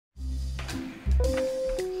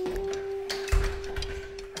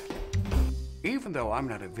Even though I'm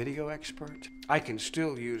not a video expert, I can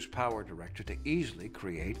still use Power Director to easily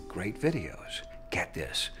create great videos. Get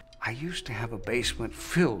this, I used to have a basement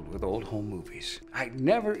filled with old home movies. I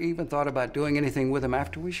never even thought about doing anything with them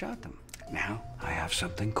after we shot them. Now I have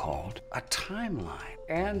something called a timeline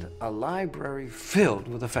and a library filled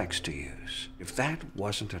with effects to use. If that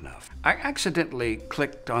wasn't enough, I accidentally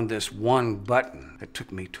clicked on this one button that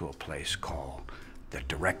took me to a place called the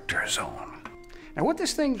Director Zone. Now what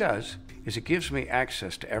this thing does is it gives me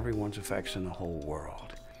access to everyone's effects in the whole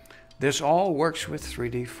world. This all works with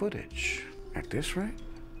 3D footage. At this rate,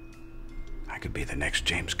 I could be the next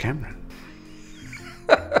James Cameron.